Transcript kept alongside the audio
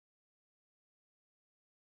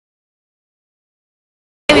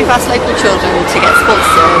for us local children to get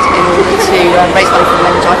sponsored in order to raise money for the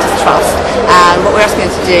Meningitis Trust, and what we're asking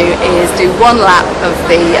them to do is do one lap of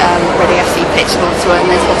the Reading FC pitch in order to earn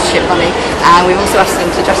their sponsorship money, and we've also asked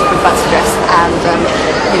them to dress up in fancy dress and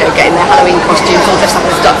get in their Halloween costumes or dress up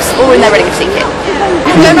as ducks or in their Reading FC kit.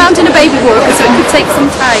 Go around in a baby walker, so it could take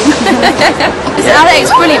some time. I think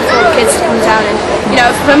it's brilliant for all the kids to come down, and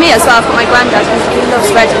for me as well, I've got my granddad who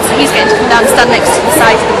loves Reading, so he's getting to come down and stand next to the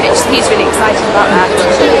side of the pitch, so he's really excited about that.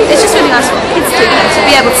 It's just really nice for the kids to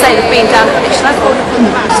be able to say they've been down at the pitch level.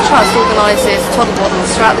 The Trust organises Toddle Waddles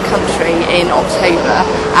throughout the country in October,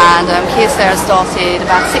 and Sarah started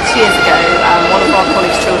about 6 years ago. One of our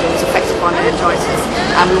college children was affected by meningitis,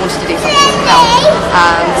 and we wanted to do something to help.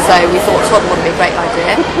 So we thought Toddle would be a great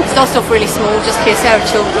idea. It started off really small, just Sarah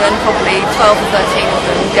children, probably 12 or 13 of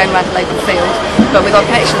them going around the local field. But with our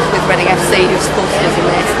connections with Reading FC, who supported us in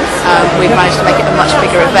this, we've managed to make it a much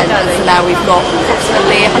bigger event, and so now we've got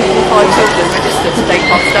approximately 105 children registered to take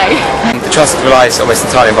part today. The Trust relies almost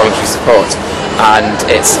entirely on voluntary support, and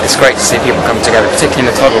it's great to see people come together, particularly in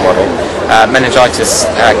the Toddle Waddle. Meningitis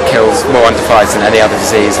kills more under 5s than any other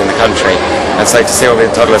disease in the country, and so to see all the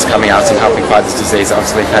toddlers coming out and helping fight this disease that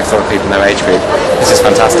obviously affects other people in their age group, this is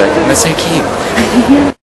fantastic, and they're so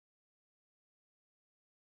cute.